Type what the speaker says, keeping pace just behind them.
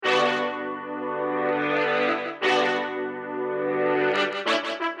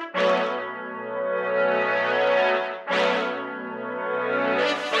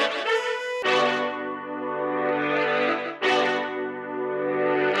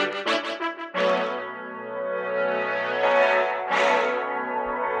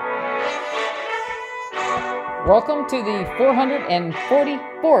Welcome to the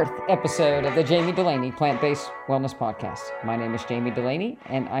 444th episode of the Jami Dulaney Plant-Based Wellness Podcast. My name is Jami Dulaney,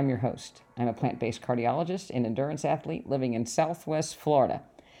 and I'm your host. I'm a plant-based cardiologist and endurance athlete living in Southwest Florida.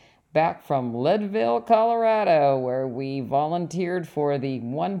 Back from Leadville, Colorado, where we volunteered for the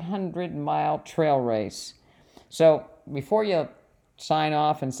 100-mile trail race. So before you sign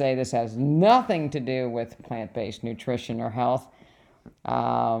off and say this has nothing to do with plant-based nutrition or health,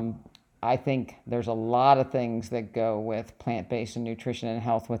 I think there's a lot of things that go with plant-based and nutrition and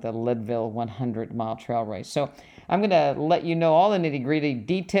health with a Leadville 100-mile trail race. So I'm going to let you know all the nitty-gritty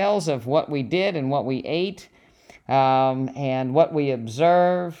details of what we did and what we ate, and what we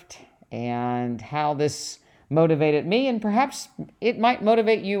observed, and how this motivated me, and perhaps it might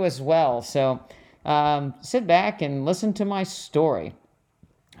motivate you as well. So sit back and listen to my story.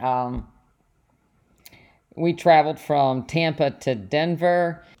 We traveled from Tampa to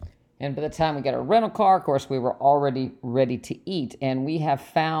Denver. And by the time we got a rental car, of course, we were already ready to eat. And we have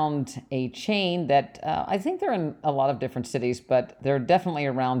found a chain that I think they're in a lot of different cities, but they're definitely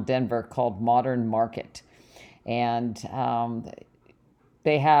around Denver, called Modern Market. And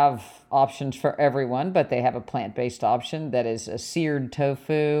they have options for everyone, but they have a plant-based option that is a seared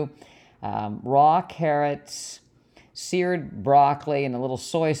tofu, raw carrots, seared broccoli, and a little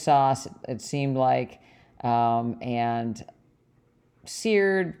soy sauce, it seemed like, and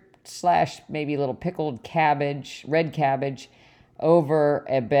seared / maybe a little pickled cabbage, red cabbage, over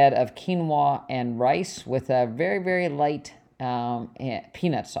a bed of quinoa and rice with a very, very light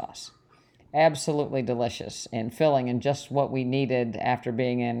peanut sauce. Absolutely delicious and filling, and just what we needed after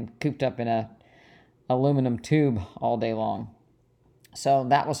being cooped up in a aluminum tube all day long. So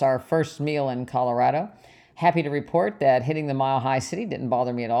that was our first meal in Colorado. Happy to report that hitting the Mile High City didn't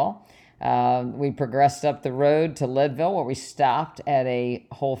bother me at all. We progressed up the road to Leadville, where we stopped at a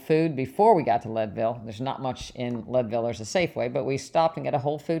Whole Food before we got to Leadville. There's not much in Leadville. There's a Safeway, but we stopped and got a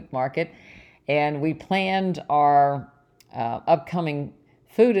Whole Food market, and we planned our upcoming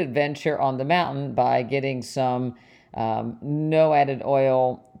food adventure on the mountain by getting some no added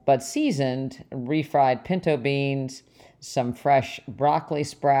oil but seasoned refried pinto beans, some fresh broccoli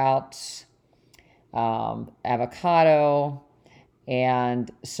sprouts, avocado,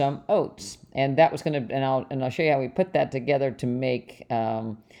 and some oats. And that was going to, and I'll show you how we put that together to make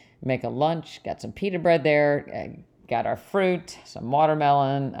a lunch. Got some pita bread there, got our fruit, some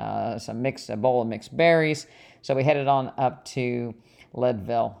watermelon, a bowl of mixed berries. So we headed on up to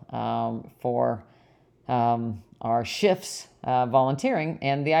Leadville for our shifts volunteering.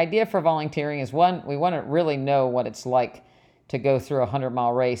 And the idea for volunteering is, one, we want to really know what it's like to go through a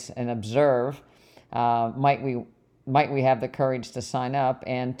 100-mile race and observe. Might we have the courage to sign up?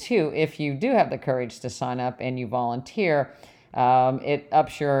 And two, if you do have the courage to sign up and you volunteer, it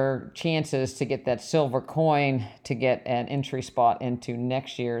ups your chances to get that silver coin to get an entry spot into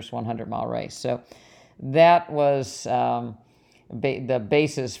next year's 100-mile race. So that was the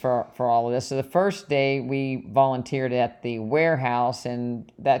basis for all of this. So the first day we volunteered at the warehouse,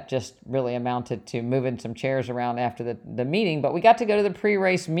 and that just really amounted to moving some chairs around after the meeting. But we got to go to the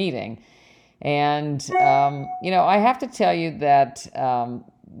pre-race meeting. And, I have to tell you that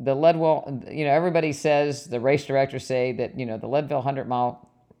the Leadville, everybody says, the race directors say that, the Leadville 100-mile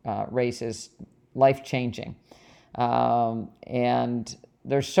race is life-changing. And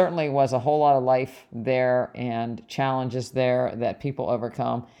there certainly was a whole lot of life there and challenges there that people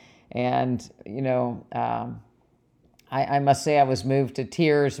overcome. And, I must say I was moved to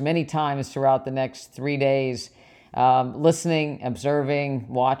tears many times throughout the next 3 days, listening, observing,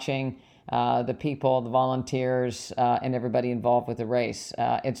 watching the people, the volunteers, and everybody involved with the race.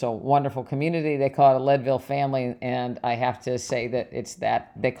 It's a wonderful community. They call it a Leadville family, and I have to say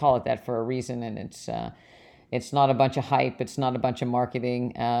that they call it that for a reason, and it's not a bunch of hype. It's not a bunch of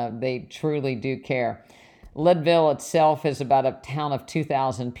marketing. They truly do care. Leadville itself is about a town of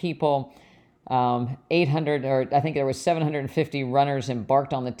 2,000 people. 800, or I think there was 750 runners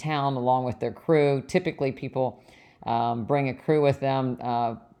embarked on the town along with their crew. Typically, people bring a crew with them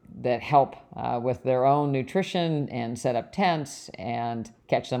that help with their own nutrition and set up tents and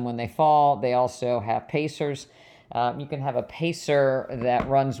catch them when they fall. They also have pacers. You can have a pacer that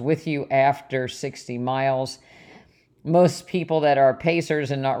runs with you after 60 miles. Most people that are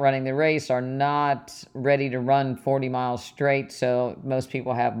pacers and not running the race are not ready to run 40 miles straight, so most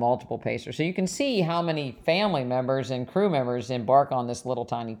people have multiple pacers. So you can see how many family members and crew members embark on this little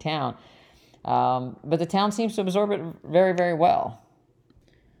tiny town. But the town seems to absorb it very, very well.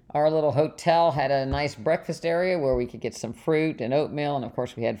 Our little hotel had a nice breakfast area where we could get some fruit and oatmeal, and of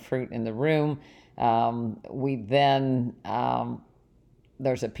course we had fruit in the room. We then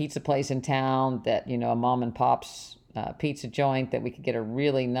there's a pizza place in town that, a mom and pop's pizza joint that we could get a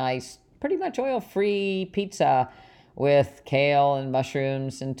really nice, pretty much oil-free pizza with kale and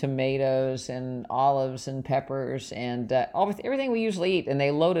mushrooms and tomatoes and olives and peppers and everything we usually eat. And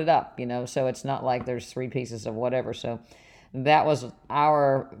they load it up, so it's not like there's 3 pieces of whatever. So that was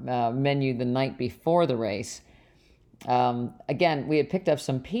our menu the night before the race. Again, we had picked up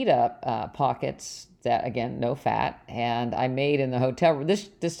some pita pockets that, again, no fat, and I made in the hotel.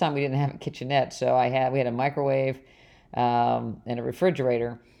 This time we didn't have a kitchenette, so we had a microwave and a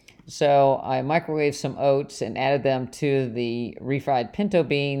refrigerator. So I microwaved some oats and added them to the refried pinto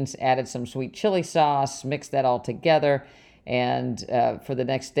beans, added some sweet chili sauce, mixed that all together, and for the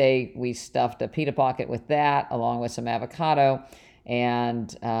next day we stuffed a pita pocket with that, along with some avocado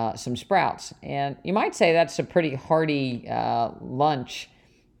and some sprouts. And you might say that's a pretty hearty lunch,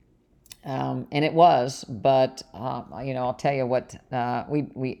 and it was, but I'll tell you what,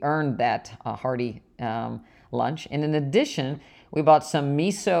 we earned that hearty lunch. And in addition, we bought some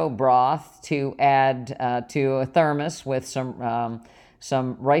miso broth to add to a thermos with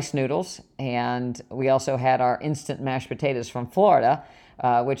some rice noodles, and we also had our instant mashed potatoes from Florida,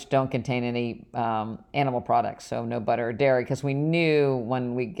 which don't contain any animal products, so no butter or dairy, because we knew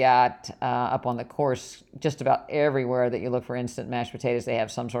when we got up on the course, just about everywhere that you look for instant mashed potatoes, they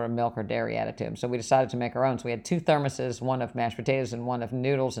have some sort of milk or dairy added to them. So we decided to make our own. So we had 2 thermoses, one of mashed potatoes and one of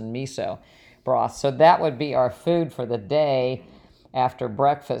noodles and miso broth. So that would be our food for the day after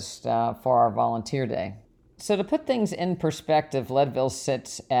breakfast for our volunteer day. So to put things in perspective, Leadville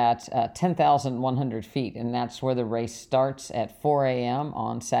sits at 10,100 feet, and that's where the race starts at 4 a.m.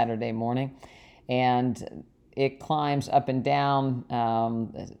 on Saturday morning. And it climbs up and down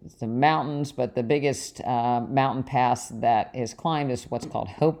the mountains, but the biggest mountain pass that is climbed is what's called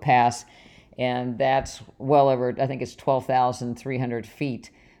Hope Pass, and that's well over, I think it's 12,300 feet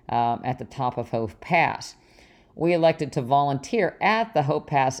at the top of Hope Pass. We elected to volunteer at the Hope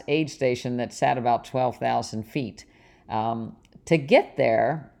Pass aid station that sat about 12,000 feet. To get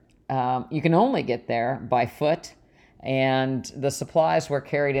there, you can only get there by foot, and the supplies were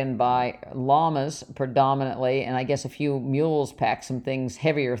carried in by llamas predominantly, and I guess a few mules packed some things,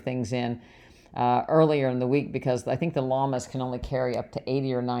 heavier things in earlier in the week, because I think the llamas can only carry up to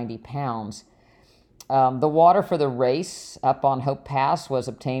 80 or 90 pounds. The water for the race up on Hope Pass was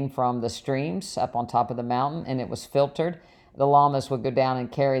obtained from the streams up on top of the mountain, and it was filtered. The llamas would go down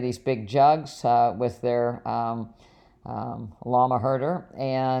and carry these big jugs with their llama herder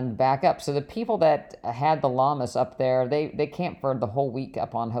and back up. So the people that had the llamas up there, they camped for the whole week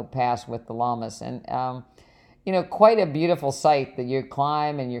up on Hope Pass with the llamas. And quite a beautiful sight that you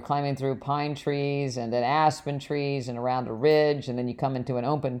climb, and you're climbing through pine trees and then aspen trees and around a ridge, and then you come into an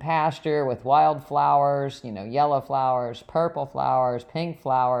open pasture with wildflowers, yellow flowers, purple flowers, pink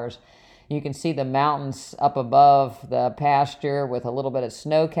flowers. You can see the mountains up above the pasture with a little bit of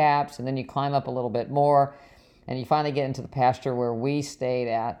snow caps, and then you climb up a little bit more, and you finally get into the pasture where we stayed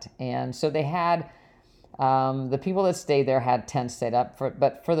at. And so they had the people that stayed there had tents set up,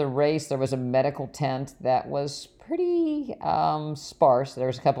 but for the race, there was a medical tent that was pretty sparse. There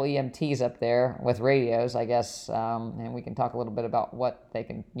was a couple EMTs up there with radios, I guess, and we can talk a little bit about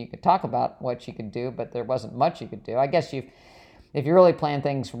you could talk about what you could do, but there wasn't much you could do. I guess if you really plan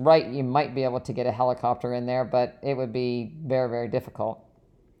things right, you might be able to get a helicopter in there, but it would be very, very difficult.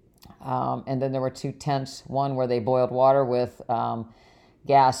 And then there were 2 tents, one where they boiled water with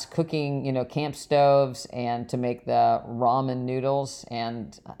gas cooking, camp stoves, and to make the ramen noodles.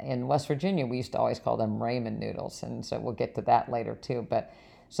 And in West Virginia, we used to always call them ramen noodles, and so we'll get to that later too. But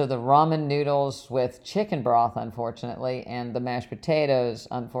so the ramen noodles with chicken broth, unfortunately, and the mashed potatoes,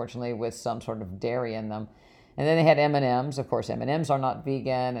 unfortunately, with some sort of dairy in them. And then they had M&Ms. Of course, M&Ms are not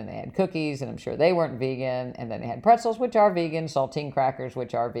vegan, and they had cookies, and I'm sure they weren't vegan. And then they had pretzels, which are vegan, saltine crackers,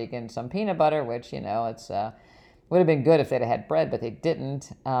 which are vegan, some peanut butter, which, it's would have been good if they'd had bread, but they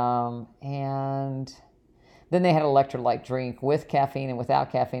didn't. And then they had an electrolyte drink with caffeine and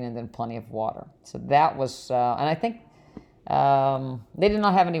without caffeine, and then plenty of water. So that was, and I think they did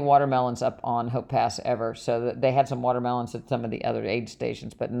not have any watermelons up on Hope Pass ever. So they had some watermelons at some of the other aid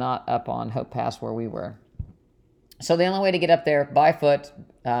stations, but not up on Hope Pass where we were. So the only way to get up there by foot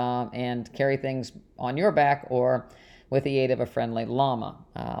and carry things on your back, or with the aid of a friendly llama.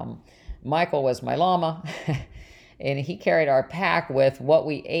 Michael was my llama. And he carried our pack with what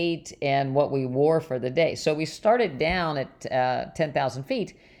we ate and what we wore for the day. So we started down at 10,000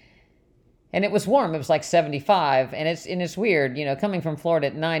 feet. And it was warm. It was like 75, and it's weird, coming from Florida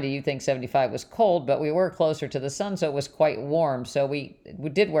at 90, you think 75 was cold, but we were closer to the sun, so it was quite warm. So we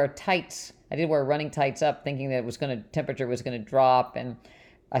did wear tights. I did wear running tights up, thinking that temperature was gonna drop, and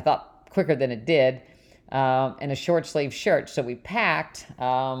I thought quicker than it did. And a short sleeve shirt. So we packed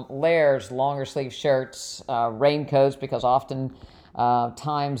layers, longer sleeve shirts, raincoats, because often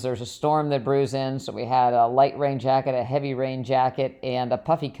times there's a storm that brews in. So we had a light rain jacket, a heavy rain jacket, and a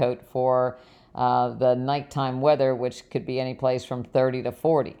puffy coat for the nighttime weather, which could be any place from 30 to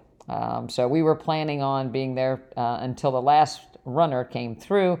 40. So we were planning on being there until the last runner came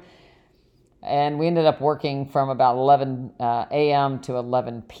through. And we ended up working from about 11 a.m. to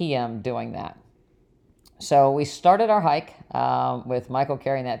 11 p.m. doing that. So we started our hike with Michael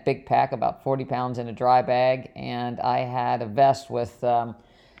carrying that big pack, about 40 pounds in a dry bag, and I had a vest with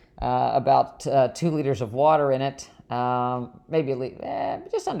about 2 liters of water in it, maybe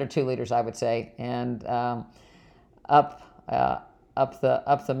just under 2 liters, I would say, and up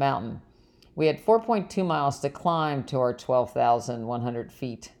the mountain. We had 4.2 miles to climb to our 12,100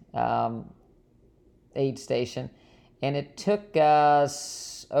 feet aid station, and it took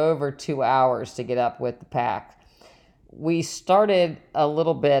us over 2 hours to get up with the pack. We started a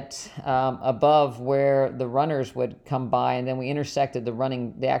little bit above where the runners would come by, and then we intersected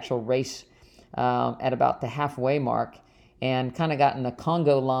the actual race at about the halfway mark, and kind of got in the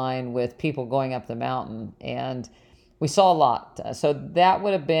Congo line with people going up the mountain, and we saw a lot. So that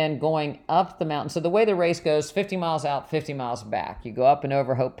would have been going up the mountain. So the way the race goes, 50 miles out, 50 miles back. You go up and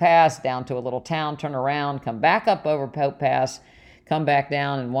over Hope Pass, down to a little town, turn around, come back up over Hope Pass, come back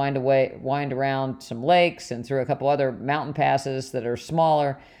down and wind around some lakes and through a couple other mountain passes that are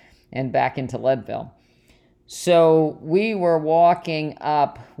smaller and back into Leadville. So we were walking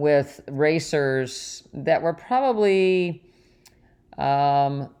up with racers that were probably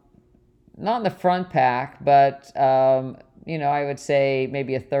not in the front pack, but I would say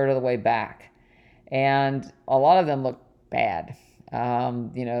maybe a third of the way back. And a lot of them looked bad.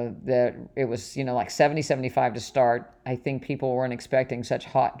 That it was, like 70, 75 to start. I think people weren't expecting such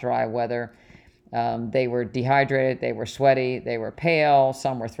hot, dry weather. They were dehydrated, they were sweaty, they were pale,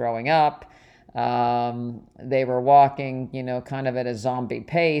 some were throwing up. They were walking, kind of at a zombie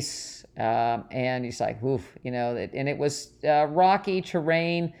pace. And it's like, oof, and it was rocky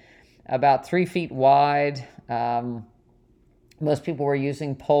terrain, about 3 feet wide. Most people were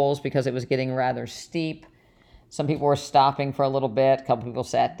using poles because it was getting rather steep. Some people were stopping for a little bit. A couple people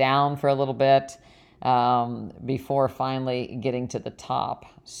sat down for a little bit before finally getting to the top.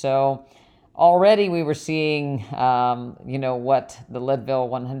 So already we were seeing, what the Leadville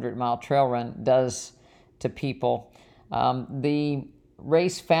 100 mile trail run does to people. The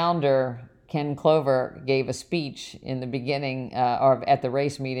race founder, Ken Clover, gave a speech in the beginning or at the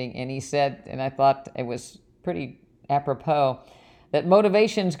race meeting, and he said, and I thought it was pretty apropos, that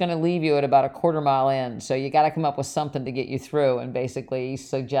motivation is going to leave you at about a quarter mile in. So you got to come up with something to get you through. And basically he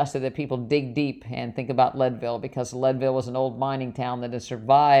suggested that people dig deep and think about Leadville, because Leadville was an old mining town that has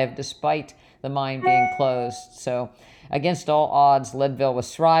survived despite the mine being closed. So against all odds, Leadville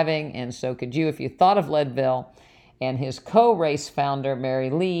was thriving, and so could you if you thought of Leadville. And his co-race founder, Mary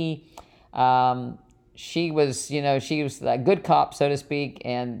Lee, she was a good cop, so to speak,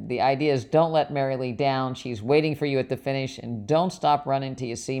 and the idea is don't let Mary Lee down. She's waiting for you at the finish, and don't stop running till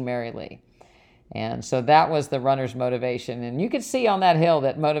you see Mary Lee. And so that was the runner's motivation. And you could see on that hill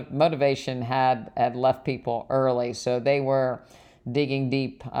that motivation had left people early, so they were digging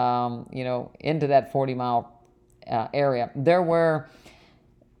deep, into that 40-mile area. There were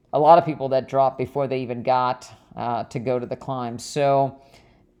a lot of people that dropped before they even got to go to the climb. So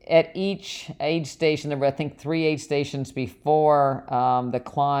at each aid station, there were, I think, 3 aid stations before the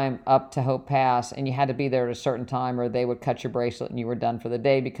climb up to Hope Pass, and you had to be there at a certain time or they would cut your bracelet and you were done for the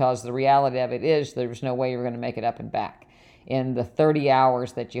day, because the reality of it is there was no way you were going to make it up and back in the 30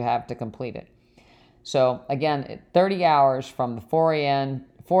 hours that you have to complete it. So again, 30 hours from the 4 a.m.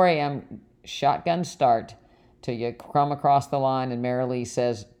 shotgun start till you come across the line and Mary Lee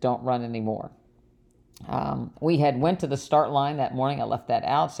says, don't run anymore. We had went to the start line that morning. I left that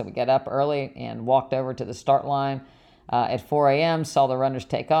out. So we got up early and walked over to the start line at 4 a.m., saw the runners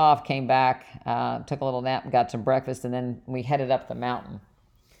take off, came back, took a little nap, got some breakfast, and then we headed up the mountain.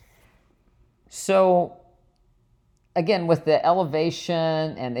 So again, with the elevation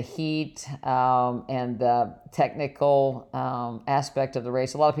and the heat and the technical aspect of the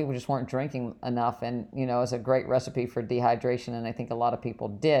race, a lot of people just weren't drinking enough. And, it was a great recipe for dehydration, and I think a lot of people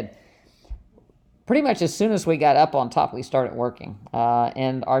did. pretty much as soon as we got up on top, we started working.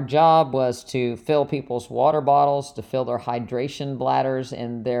 And our job was to fill people's water bottles, to fill their hydration bladders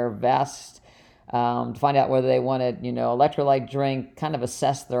in their vests, to find out whether they wanted, electrolyte drink, kind of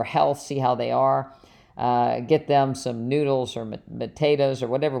assess their health, see how they are, get them some noodles or potatoes or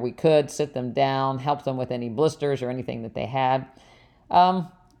whatever we could, sit them down, help them with any blisters or anything that they had.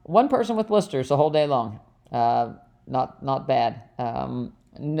 One person with blisters the whole day long. Not bad.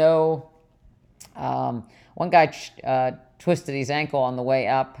 One guy twisted his ankle on the way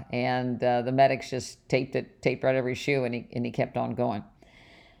up, and the medics just taped right over his shoe, and he kept on going.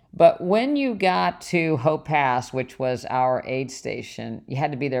 But when you got to Hope Pass, which was our aid station, you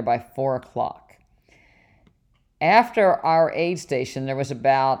had to be there by 4 o'clock. After our aid station, there was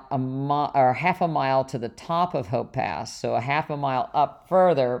about half a mile to the top of Hope Pass, so a half a mile up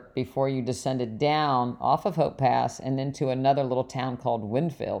further before you descended down off of Hope Pass and into another little town called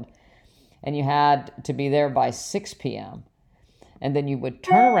Winfield. And you had to be there by 6 p.m. And then you would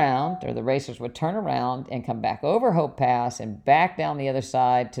turn around, or the racers would turn around and come back over Hope Pass and back down the other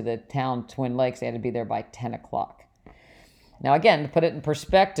side to the town Twin Lakes. They had to be there by 10 o'clock. Now, again, to put it in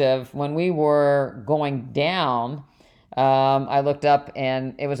perspective, when we were going down, I looked up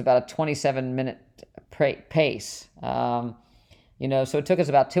and it was about a 27-minute pace. So it took us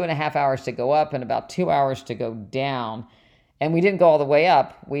about 2.5 hours to go up and about 2 hours to go down. And we didn't go all the way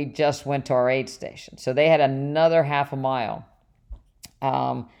up. We just went to our aid station. So they had another half a mile.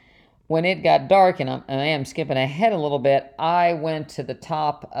 When it got dark, and I am skipping ahead a little bit, I went to the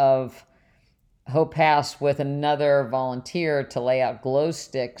top of Hope Pass with another volunteer to lay out glow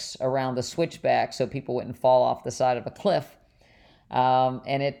sticks around the switchback so people wouldn't fall off the side of a cliff.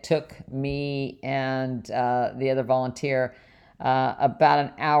 And it took me and the other volunteer about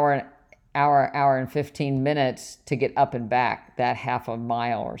an hour and 15 minutes to get up and back that half a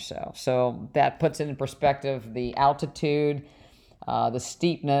mile or so. So that puts it in perspective, the altitude, the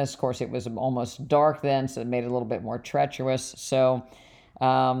steepness. Of course, it was almost dark then, so it made it a little bit more treacherous. So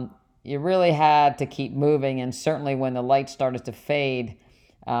you really had to keep moving, and certainly when the lights started to fade,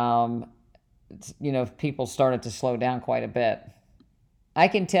 people started to slow down quite a bit. I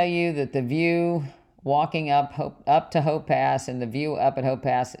can tell you that the view walking up to Hope Pass and the view up at Hope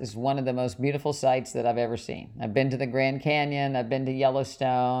Pass is one of the most beautiful sights that I've ever seen. I've been to the Grand Canyon, I've been to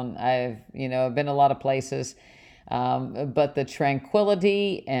Yellowstone, I've been a lot of places, but the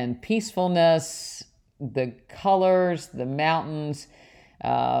tranquility and peacefulness, the colors, the mountains,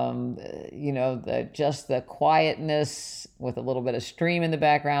 the quietness with a little bit of stream in the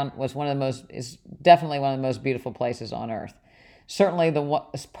background is definitely one of the most beautiful places on earth. Certainly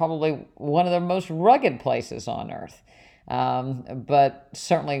it's probably one of the most rugged places on earth, but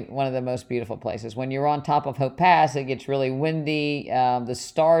certainly one of the most beautiful places. When you're on top of Hope Pass, it gets really windy. The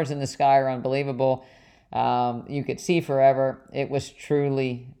stars in the sky are unbelievable. You could see forever. It was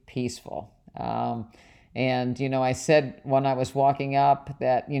truly peaceful. I said when I was walking up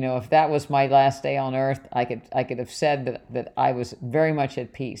that, if that was my last day on earth, I could have said that I was very much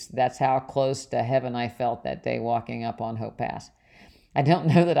at peace. That's how close to heaven I felt that day walking up on Hope Pass. I don't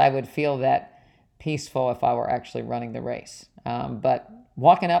know that I would feel that peaceful if I were actually running the race. But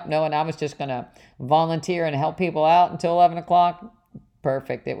walking up knowing I was just going to volunteer and help people out until 11 o'clock,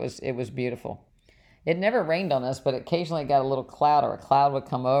 perfect. It was beautiful. It never rained on us, but occasionally got a little cloud, or a cloud would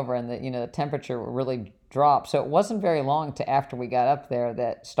come over, and the temperature would really drop. So it wasn't very long to after we got up there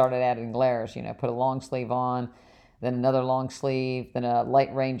that started adding layers. Put a long sleeve on, then another long sleeve, then a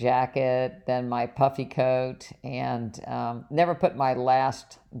light rain jacket, then my puffy coat, and never put my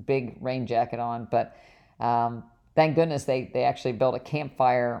last big rain jacket on. But thank goodness they actually built a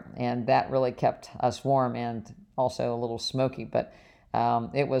campfire, and that really kept us warm and also a little smoky. But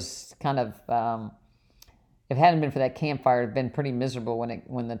it was kind of... if it hadn't been for that campfire, it had been pretty miserable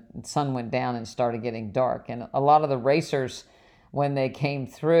when the sun went down and started getting dark. And a lot of the racers, when they came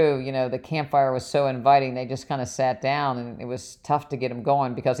through, the campfire was so inviting, they just kind of sat down, and it was tough to get them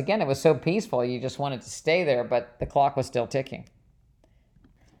going because, again, it was so peaceful. You just wanted to stay there, but the clock was still ticking.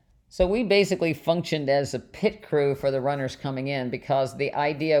 So we basically functioned as a pit crew for the runners coming in because the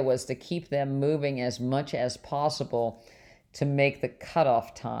idea was to keep them moving as much as possible to make the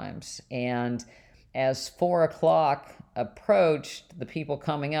cutoff times. And as 4 o'clock approached, the people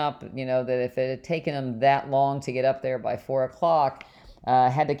coming up, that if it had taken them that long to get up there by 4 o'clock,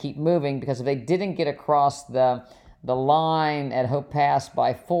 had to keep moving, because if they didn't get across the line at Hope Pass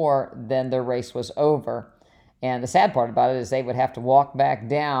by 4, then their race was over. And the sad part about it is they would have to walk back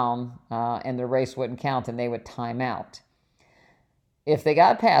down, and the race wouldn't count, and they would time out. If they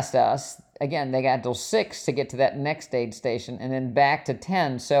got past us, again, they got till 6 to get to that next aid station, and then back to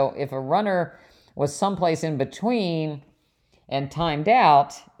 10. So if a runner was someplace in between and timed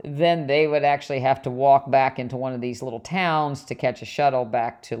out, then they would actually have to walk back into one of these little towns to catch a shuttle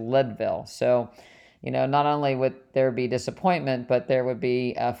back to Leadville. So, not only would there be disappointment, but there would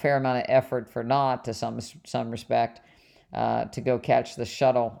be a fair amount of effort for naught to some respect to go catch the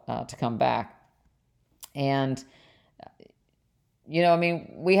shuttle to come back. And,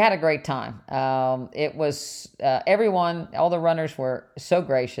 we had a great time. It was everyone, all the runners were so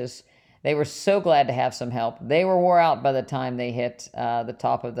gracious. They were so glad to have some help. They were wore out by the time they hit the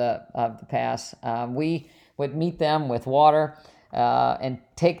top of the pass. We would meet them with water and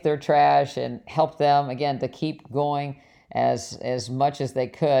take their trash and help them, again, to keep going as much as they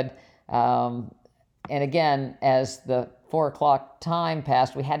could. And again, as the 4 o'clock time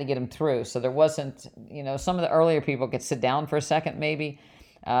passed, we had to get them through. So there wasn't, some of the earlier people could sit down for a second maybe,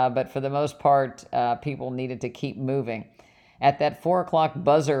 but for the most part, people needed to keep moving. At that 4 o'clock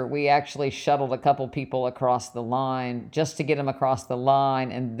buzzer, we actually shuttled a couple people across the line just to get them across the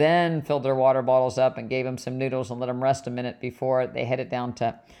line, and then filled their water bottles up and gave them some noodles and let them rest a minute before they headed down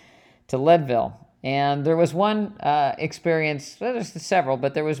to Leadville. And there was one experience, well, there's several,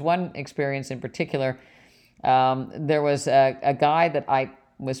 but there was one experience in particular. There was a guy that I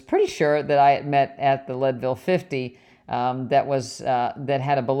was pretty sure that I had met at the Leadville100 that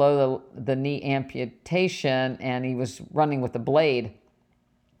had a below the knee amputation, and he was running with a blade.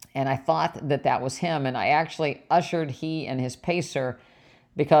 And I thought that was him, and I actually ushered he and his pacer,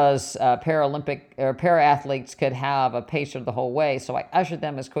 because Paralympic or para-athletes could have a pacer the whole way. So I ushered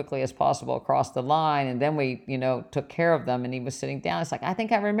them as quickly as possible across the line, and then we, took care of them. And he was sitting down. It's like, I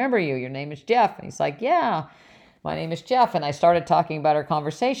think I remember you. Your name is Jeff. And he's like, yeah, my name is Jeff. And I started talking about our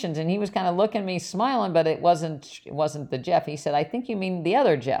conversations, and he was kind of looking at me, smiling, but it wasn't the Jeff. He said, I think you mean the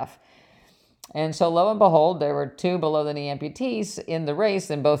other Jeff. And so lo and behold, there were two below-the-knee amputees in the race,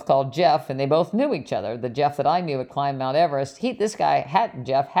 and both called Jeff, and they both knew each other. The Jeff that I knew had climbed Mount Everest.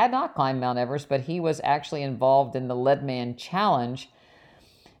 Jeff had not climbed Mount Everest, but he was actually involved in the Leadman Challenge,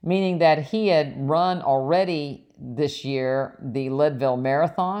 meaning that he had run already this year the Leadville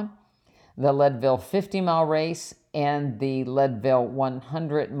Marathon, the Leadville 50-mile race, and the Leadville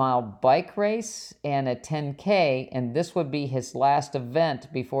 100-mile bike race, and a 10K, and this would be his last event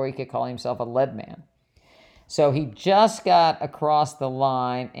before he could call himself a Leadman. So he just got across the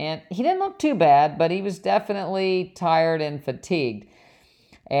line, and he didn't look too bad, but he was definitely tired and fatigued.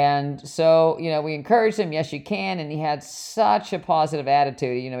 And so, we encouraged him, yes, you can, and he had such a positive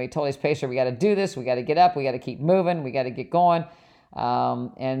attitude. He told his pacer, we got to do this, we got to get up, we got to keep moving, we got to get going.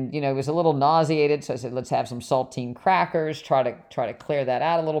 And he was a little nauseated, so I said, let's have some saltine crackers, try to clear that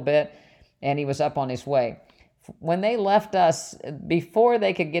out a little bit, and he was up on his way. When they left us, before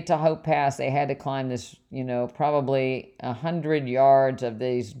they could get to Hope Pass, they had to climb this, probably 100 yards of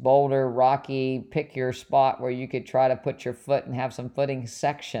these boulder, rocky, pick your spot where you could try to put your foot and have some footing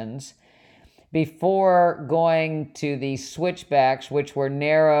sections before going to the switchbacks, which were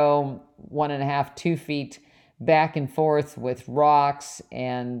narrow, 1.5, 2 feet back and forth with rocks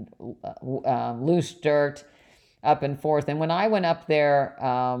and loose dirt up and forth. And when I went up there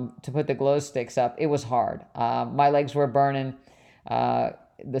to put the glow sticks up, it was hard. My legs were burning.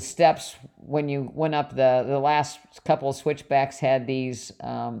 The steps, when you went up, the last couple of switchbacks had these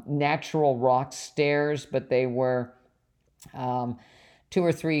natural rock stairs, but they were 2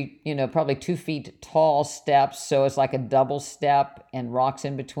 or 3, probably 2 feet tall steps. So it's like a double step and rocks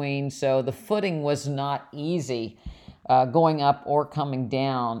in between. So the footing was not easy going up or coming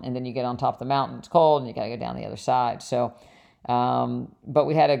down. And then you get on top of the mountain, it's cold, and you got to go down the other side. So, but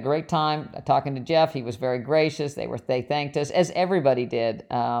we had a great time talking to Jeff. He was very gracious. They thanked us, as everybody did.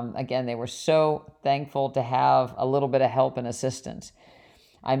 Again, they were so thankful to have a little bit of help and assistance.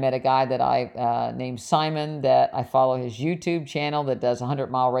 I met a guy that I named Simon, that I follow his YouTube channel, that does a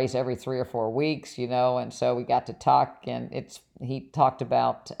 100-mile race every 3 or 4 weeks, and so we got to talk, and he talked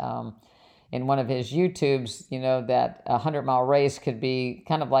about in one of his YouTubes, that a 100-mile race could be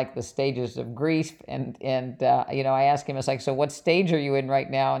kind of like the stages of grief, and I asked him, it's like, so what stage are you in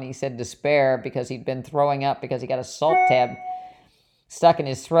right now? And he said despair, because he'd been throwing up because he got a salt tab stuck in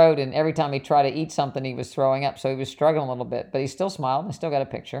his throat, and every time he tried to eat something, he was throwing up. So he was struggling a little bit, but he still smiled. I still got a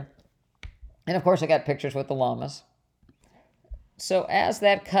picture. And of course, I got pictures with the llamas. So as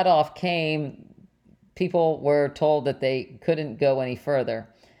that cutoff came, people were told that they couldn't go any further.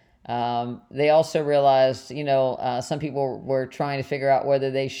 They also realized, some people were trying to figure out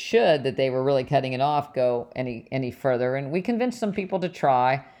whether that they were really cutting it off, go any further. And we convinced some people to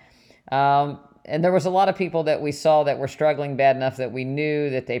try. And there was a lot of people that we saw that were struggling bad enough that we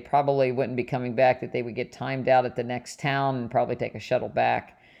knew that they probably wouldn't be coming back, that they would get timed out at the next town and probably take a shuttle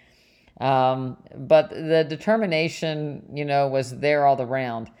back. But the determination, was there all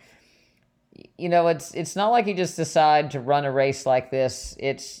around. It's not like you just decide to run a race like this.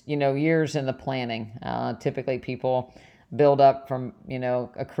 It's, years in the planning. Typically people build up from,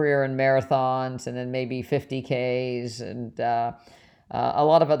 a career in marathons and then maybe 50Ks and a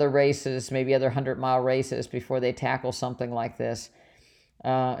lot of other races, maybe other 100-mile races before they tackle something like this.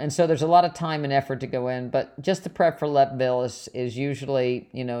 And so there's a lot of time and effort to go in, but just to prep for Leadville is usually,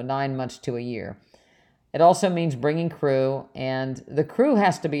 9 months to a year. It also means bringing crew, and the crew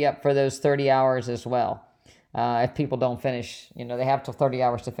has to be up for those 30 hours as well. If people don't finish, they have till 30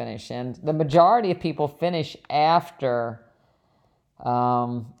 hours to finish. And the majority of people finish after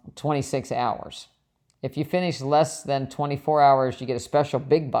 26 hours. If you finish less than 24 hours, you get a special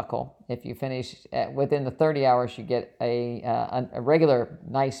big buckle. If you finish within the 30 hours, you get a regular,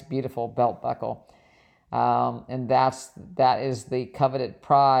 nice, beautiful belt buckle. And that is the coveted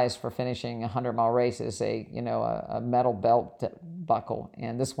prize for finishing a 100-mile race, is a metal belt buckle.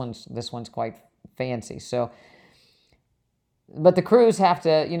 And this one's quite fancy. So, but the crews have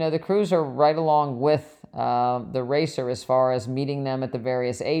to, the crews are right along with the racer as far as meeting them at the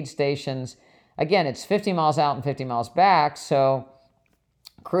various aid stations. Again, it's 50 miles out and 50 miles back, so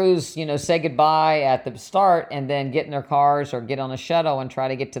crews, say goodbye at the start and then get in their cars or get on a shuttle and try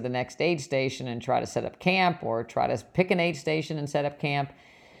to get to the next aid station and try to set up camp, or try to pick an aid station and set up camp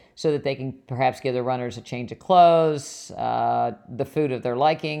so that they can perhaps give their runners a change of clothes, the food of their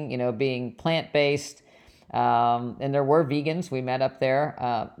liking, being plant-based. And there were vegans we met up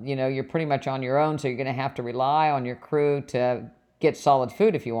there. You're pretty much on your own, so you're going to have to rely on your crew to get solid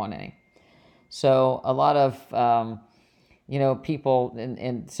food if you want any. So a lot of, people,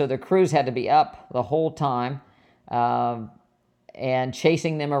 and so the crews had to be up the whole time and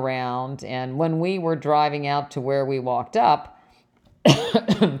chasing them around. And when we were driving out to where we walked up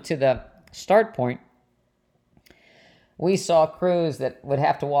to the start point, we saw crews that would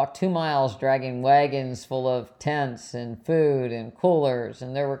have to walk 2 miles dragging wagons full of tents and food and coolers.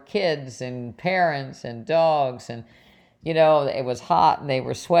 And there were kids and parents and dogs, and it was hot and they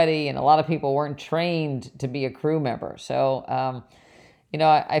were sweaty, and a lot of people weren't trained to be a crew member. So,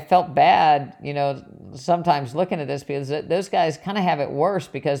 I felt bad, sometimes looking at this, because those guys kind of have it worse,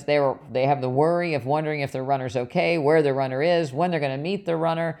 because they have the worry of wondering if their runner's okay, where their runner is, when they're going to meet their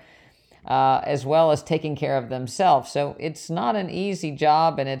runner, as well as taking care of themselves. So it's not an easy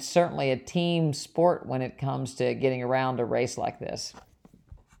job, and it's certainly a team sport when it comes to getting around a race like this.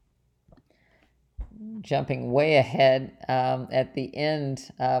 Jumping way ahead, at the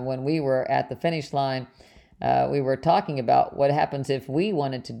end, when we were at the finish line, we were talking about what happens if we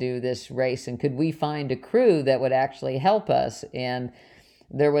wanted to do this race, and could we find a crew that would actually help us. And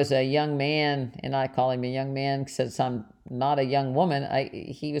there was a young man, and I call him a young man since I'm not a young woman.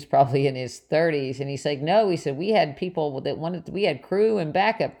 He was probably in his 30s, and he's like, no, he said, we had people that we had crew and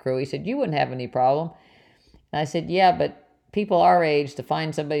backup crew. He said, you wouldn't have any problem. And I said, yeah, but people our age, to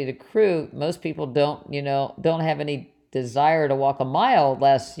find somebody to crew, most people don't have any desire to walk a mile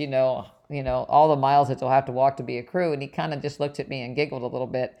less, all the miles that they'll have to walk to be a crew. And he kind of just looked at me and giggled a little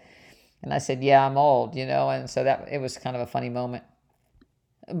bit. And I said, yeah, I'm old, and so that it was kind of a funny moment.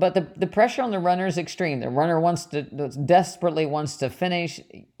 But the pressure on the runner is extreme. The runner desperately wants to finish.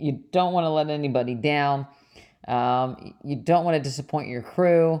 You don't want to let anybody down. You don't want to disappoint your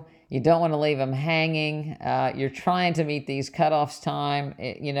crew. You don't want to leave them hanging. You're trying to meet these cutoffs time.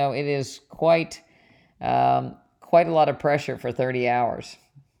 It is quite a lot of pressure for 30 hours.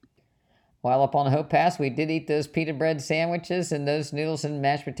 While up on Hope Pass, we did eat those pita bread sandwiches and those noodles and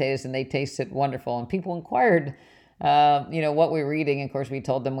mashed potatoes, and they tasted wonderful. And people inquired, what we were eating. Of course, we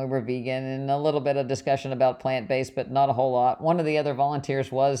told them we were vegan, and a little bit of discussion about plant-based, but not a whole lot. One of the other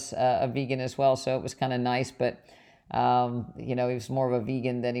volunteers was a vegan as well, so it was kind of nice, but he was more of a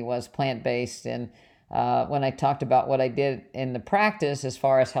vegan than he was plant-based. And when I talked about what I did in the practice as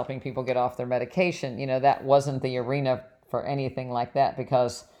far as helping people get off their medication, that wasn't the arena for anything like that,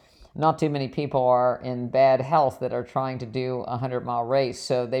 because not too many people are in bad health that are trying to do a 100-mile race.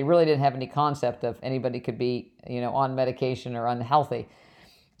 So they really didn't have any concept of anybody could be, on medication or unhealthy.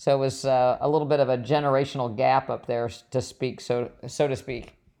 So it was a little bit of a generational gap up there, to speak, so to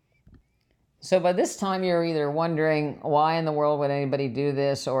speak. So by this time, you're either wondering, why in the world would anybody do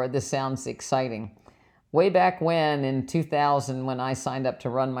this, or this sounds exciting. Way back when, in 2000, when I signed up to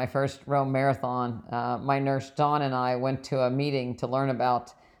run my first Rome Marathon, my nurse Dawn and I went to a meeting to learn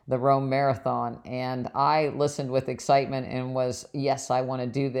about the Rome Marathon, and I listened with excitement and was, yes, I want to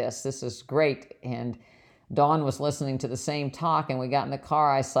do this. This is great. And Dawn was listening to the same talk, and we got in the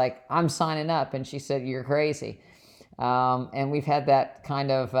car. I was like, I'm signing up. And she said, you're crazy. And we've had that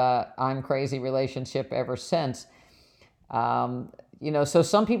kind of I'm crazy relationship ever since. So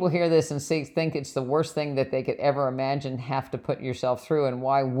some people hear this and think it's the worst thing that they could ever imagine have to put yourself through. And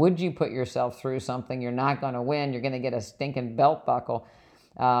why would you put yourself through something you're not going to win? You're going to get a stinking belt buckle,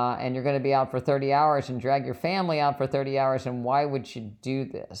 and you're going to be out for 30 hours and drag your family out for 30 hours. And why would you do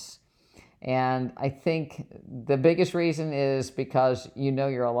this? And I think the biggest reason is because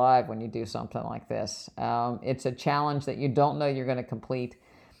you're alive when you do something like this. It's a challenge that you don't know you're going to complete.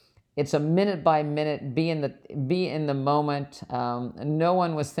 It's a minute by minute, be in the moment. No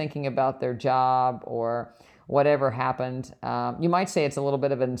one was thinking about their job or whatever happened. You might say it's a little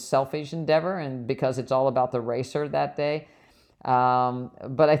bit of a selfish endeavor, and because it's all about the racer that day.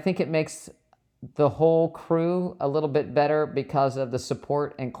 But I think it makes the whole crew a little bit better because of the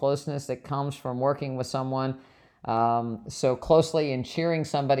support and closeness that comes from working with someone so closely and cheering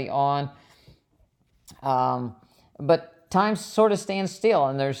somebody on. But time sort of stands still,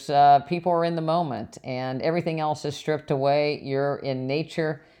 and there's people are in the moment, and everything else is stripped away. You're in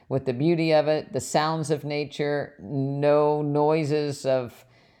nature with the beauty of it, the sounds of nature, no noises of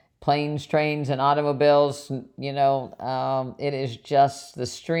planes, trains, and automobiles. It is just the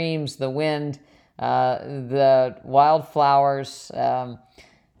streams, the wind, the wildflowers,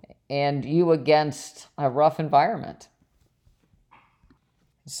 and you against a rough environment.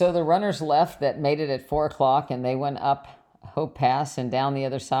 So the runners left that made it at 4 o'clock, and they went up Hope Pass and down the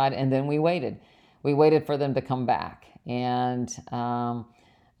other side, and then we waited. We waited for them to come back. And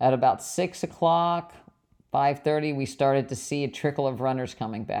at about 6 o'clock, 5:30, we started to see a trickle of runners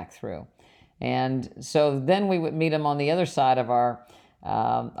coming back through. And so then we would meet them on the other side of our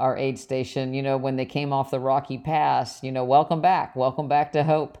aid station, when they came off the Rocky Pass, welcome back to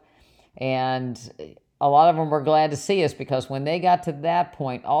Hope. And a lot of them were glad to see us, because when they got to that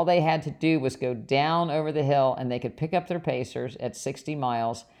point, all they had to do was go down over the hill, and they could pick up their pacers at 60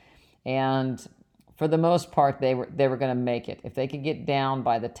 miles. And for the most part, they were going to make it. If they could get down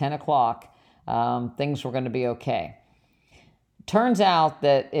by the 10 o'clock, things were going to be okay. Turns out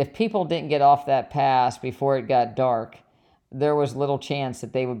that if people didn't get off that pass before it got dark, there was little chance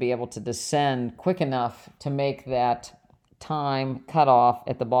that they would be able to descend quick enough to make that time cut off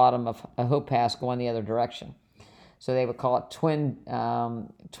at the bottom of a Hope Pass going the other direction. So they would call it Twin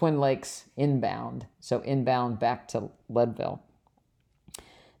Lakes inbound. So inbound back to Leadville.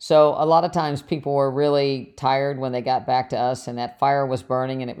 So a lot of times people were really tired when they got back to us, and that fire was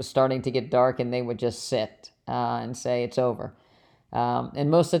burning and it was starting to get dark, and they would just sit and say it's over. And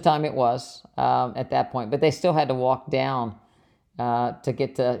most of the time it was at that point, but they still had to walk down to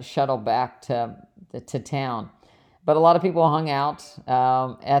get the shuttle back to town. But a lot of people hung out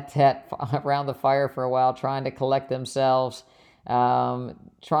around the fire for a while, trying to collect themselves,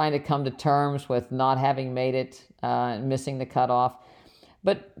 trying to come to terms with not having made it and missing the cutoff.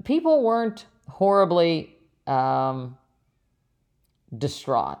 But people weren't horribly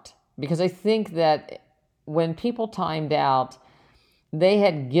distraught, because I think that when people timed out, they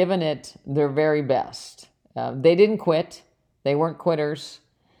had given it their very best. They didn't quit. They weren't quitters.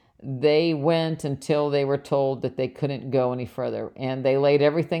 They went until they were told that they couldn't go any further, and they laid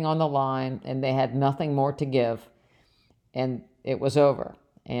everything on the line, and they had nothing more to give, and it was over.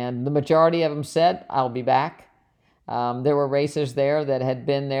 And the majority of them said, I'll be back. There were racers there that had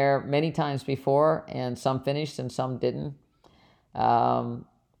been there many times before, and some finished and some didn't. But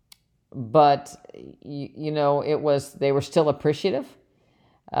they were still appreciative.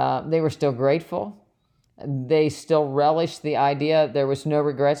 They were still grateful. They still relished the idea. There was no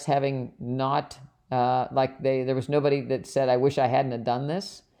regrets having not, there was nobody that said, I wish I hadn't have done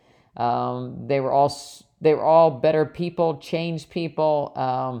this. They were all better people, changed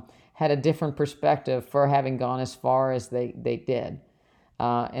people, had a different perspective for having gone as far as they did.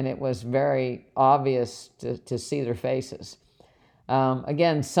 And it was very obvious to see their faces.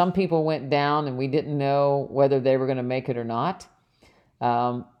 Again, some people went down and we didn't know whether they were going to make it or not.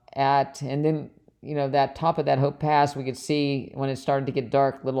 That top of that Hope Pass, we could see when it started to get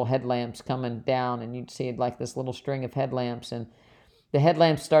dark, little headlamps coming down, and you'd see like this little string of headlamps, and the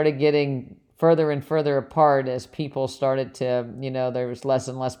headlamps started getting further and further apart as people started to, there was less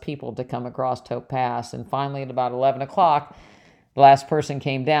and less people to come across Hope Pass. And finally at about 11 o'clock, the last person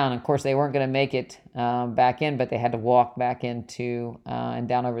came down. Of course, they weren't going to make it back in, but they had to walk back into and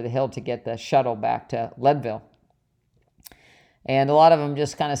down over the hill to get the shuttle back to Leadville. And a lot of them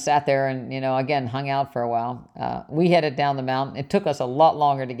just kind of sat there and, again, hung out for a while. We headed down the mountain. It took us a lot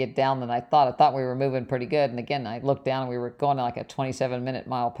longer to get down than I thought. I thought we were moving pretty good. And again, I looked down and we were going at like a 27-minute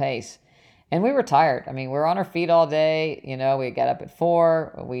mile pace. And we were tired. We were on our feet all day. We got up at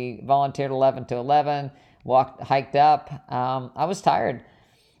 4. We volunteered 11 to 11. hiked up. I was tired.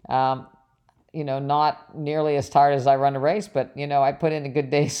 Um, not nearly as tired as I run a race, but, I put in a good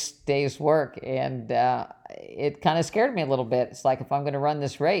day's work, and it kind of scared me a little bit. It's like, if I'm going to run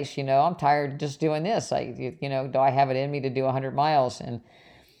this race, I'm tired just doing this. Do I have it in me to do 100 miles? And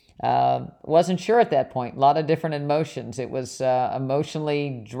wasn't sure at that point. A lot of different emotions. It was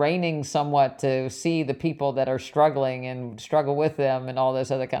emotionally draining somewhat to see the people that are struggling and struggle with them and all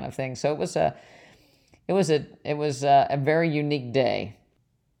those other kind of things. So it was a very unique day.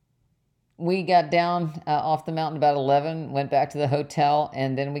 We got down off the mountain about 11, went back to the hotel,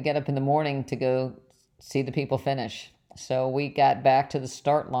 and then we got up in the morning to go see the people finish. So we got back to the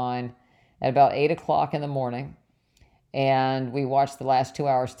start line at about 8 o'clock in the morning, and we watched the last 2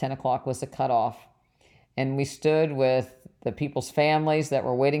 hours. 10 o'clock was the cutoff. And we stood with the people's families that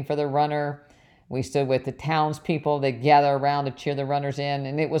were waiting for their runner. We stood with the townspeople that gather around to cheer the runners in,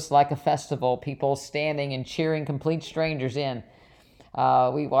 and it was like a festival, people standing and cheering complete strangers in.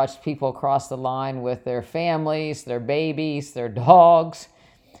 We watched people cross the line with their families, their babies, their dogs.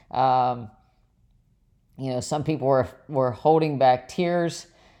 Some people were holding back tears.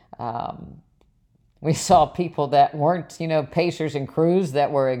 We saw people that weren't, pacers and crews that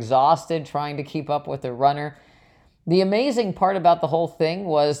were exhausted trying to keep up with the runner. The amazing part about the whole thing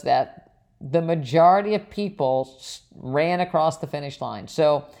was that the majority of people ran across the finish line.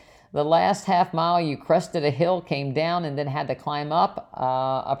 So the last half mile, you crested a hill, came down, and then had to climb up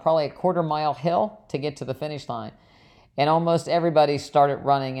probably a quarter-mile hill to get to the finish line. And almost everybody started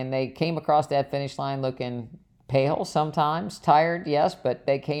running, and they came across that finish line looking pale sometimes, tired, yes, but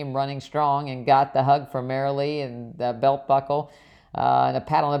they came running strong and got the hug from Marilee and the belt buckle and a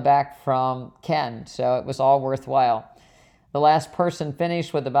pat on the back from Ken. So it was all worthwhile. The last person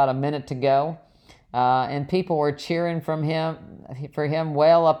finished with about a minute to go. And people were cheering for him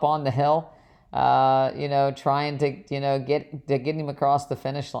well up on the hill, trying to, get him across the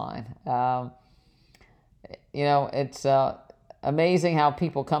finish line. It's amazing how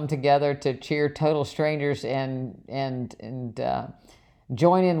people come together to cheer total strangers and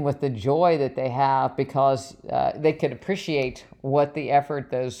join in with the joy that they have, because they could appreciate what the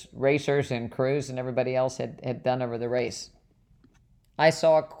effort those racers and crews and everybody else had done over the race. I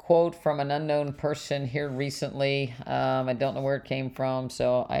saw a quote from an unknown person here recently. I don't know where it came from,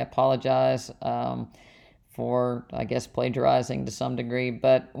 so I apologize for, I guess, plagiarizing to some degree.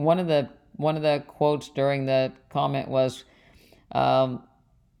 But one of the quotes during the comment was, to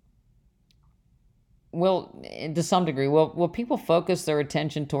some degree, will people focus their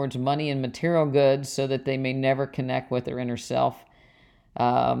attention towards money and material goods so that they may never connect with their inner self?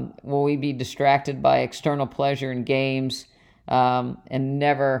 Will we be distracted by external pleasure and games? And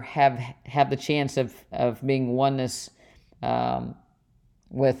never have the chance of being oneness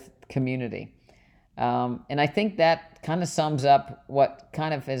with community. And I think that kind of sums up what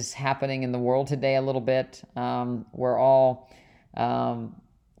kind of is happening in the world today a little bit. We're all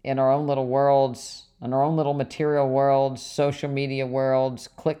in our own little worlds, in our own little material worlds, social media worlds,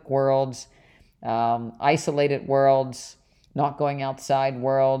 click worlds, isolated worlds, not going outside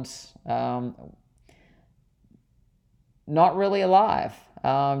worlds, not really alive,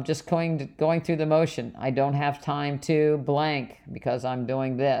 just going through the motion. I don't have time to blank because I'm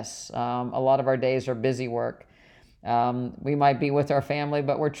doing this. A lot of our days are busy work. We might be with our family,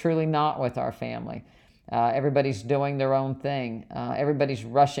 but we're truly not with our family. Everybody's doing their own thing. Everybody's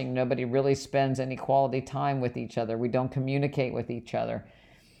rushing. Nobody really spends any quality time with each other. We don't communicate with each other.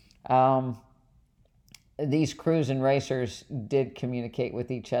 These crews and racers did communicate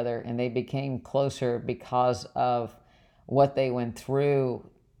with each other, and they became closer because of what they went through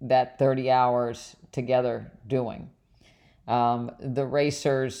that 30 hours together doing. The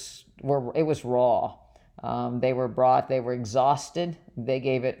racers it was raw. They were exhausted. They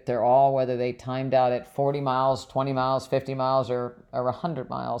gave it their all, whether they timed out at 40 miles, 20 miles, 50 miles, or 100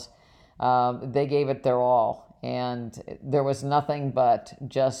 miles. They gave it their all. And there was nothing but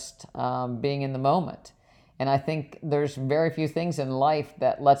just being in the moment. And I think there's very few things in life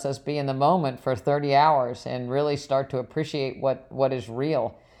that lets us be in the moment for 30 hours and really start to appreciate what is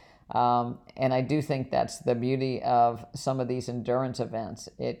real. And I do think that's the beauty of some of these endurance events.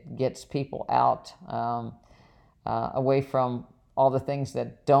 It gets people out away from all the things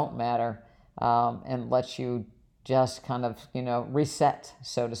that don't matter and lets you just kind of, reset,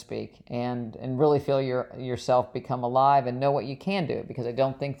 so to speak, and really feel yourself become alive and know what you can do, because I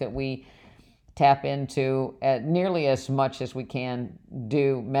don't think that we tap into nearly as much as we can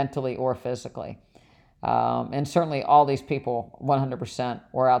do mentally or physically. And certainly all these people 100%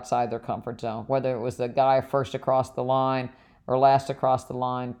 were outside their comfort zone, whether it was the guy first across the line or last across the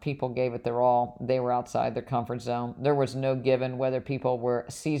line. People gave it their all. They were outside their comfort zone. There was no given whether people were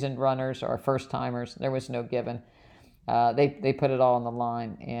seasoned runners or first timers. There was no given. They put it all on the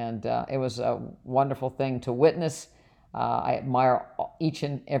line, and it was a wonderful thing to witness. I admire each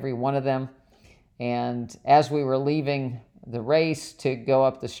and every one of them. And as we were leaving the race to go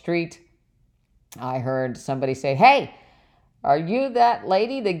up the street, I heard somebody say, "Hey, are you that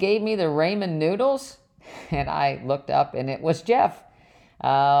lady that gave me the ramen noodles?" And I looked up, and it was Jeff,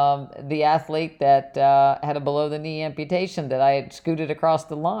 the athlete that had a below-the-knee amputation that I had scooted across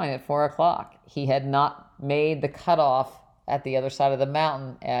the line at 4 o'clock. He had not made the cutoff at the other side of the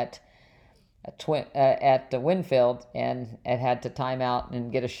mountain at Winfield, and had to time out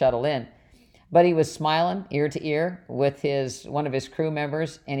and get a shuttle in. But he was smiling ear to ear with one of his crew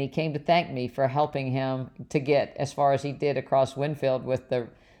members, and he came to thank me for helping him to get as far as he did across Winfield with the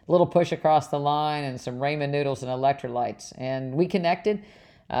little push across the line and some ramen noodles and electrolytes. And we connected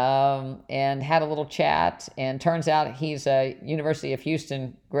and had a little chat. And turns out he's a University of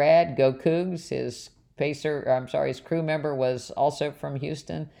Houston grad. Go Cougs. His crew member was also from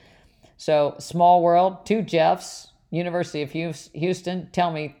Houston. So small world. 2 Jeffs. University of Houston. Tell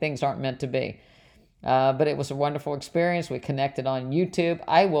me things aren't meant to be. But it was a wonderful experience. We connected on YouTube.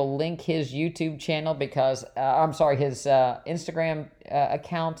 I will link his YouTube channel because, his Instagram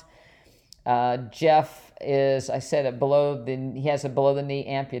account. Jeff is, I said, he has a below the knee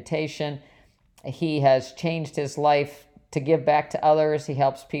amputation. He has changed his life to give back to others. He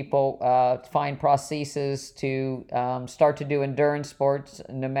helps people find prostheses to start to do endurance sports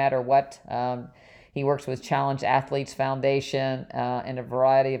no matter what. He works with Challenge Athletes Foundation and a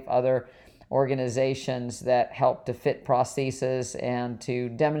variety of other organizations that help to fit prostheses and to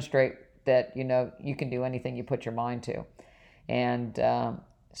demonstrate that you can do anything you put your mind to. And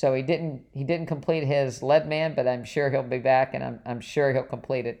so he didn't complete his Leadman, but I'm sure he'll be back, and I'm sure he'll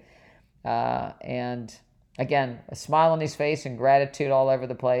complete it. And again, a smile on his face and gratitude all over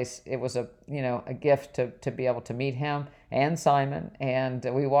the place. It was a gift to be able to meet him and Simon. And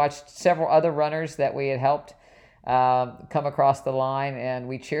we watched several other runners that we had helped come across the line, and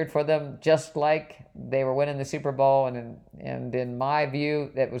we cheered for them just like they were winning the Super Bowl. And in my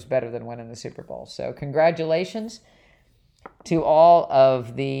view, that was better than winning the Super Bowl. So congratulations to all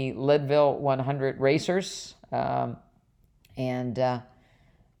of the Leadville100 racers. Only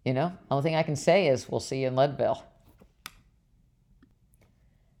thing I can say is we'll see you in Leadville.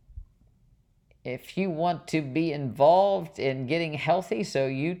 If you want to be involved in getting healthy so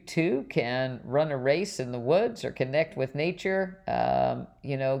you too can run a race in the woods or connect with nature,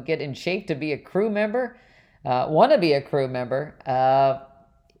 get in shape to be a crew member, want to be a crew member, go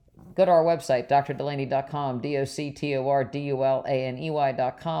to our website, drdulaney.com,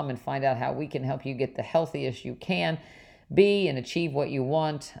 DOCTORDULANEY.com, and find out how we can help you get the healthiest you can be and achieve what you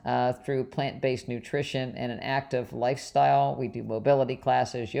want through plant-based nutrition and an active lifestyle. We do mobility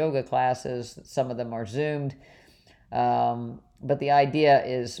classes, yoga classes. Some of them are Zoomed. But the idea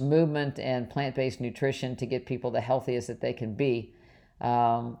is movement and plant-based nutrition to get people the healthiest that they can be.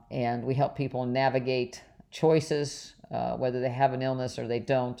 And we help people navigate choices, whether they have an illness or they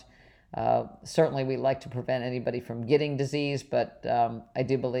don't. Certainly we like to prevent anybody from getting disease, but I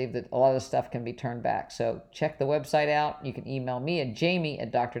do believe that a lot of stuff can be turned back. So check the website out. You can email me at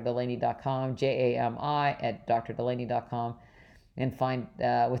jami@drdulaney.com, JAMI@drdulaney.com, and find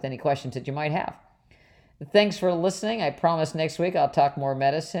with any questions that you might have. Thanks for listening. I promise next week I'll talk more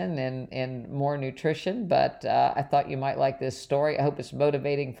medicine and more nutrition, but I thought you might like this story. I hope it's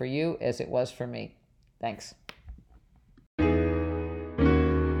motivating for you as it was for me. Thanks.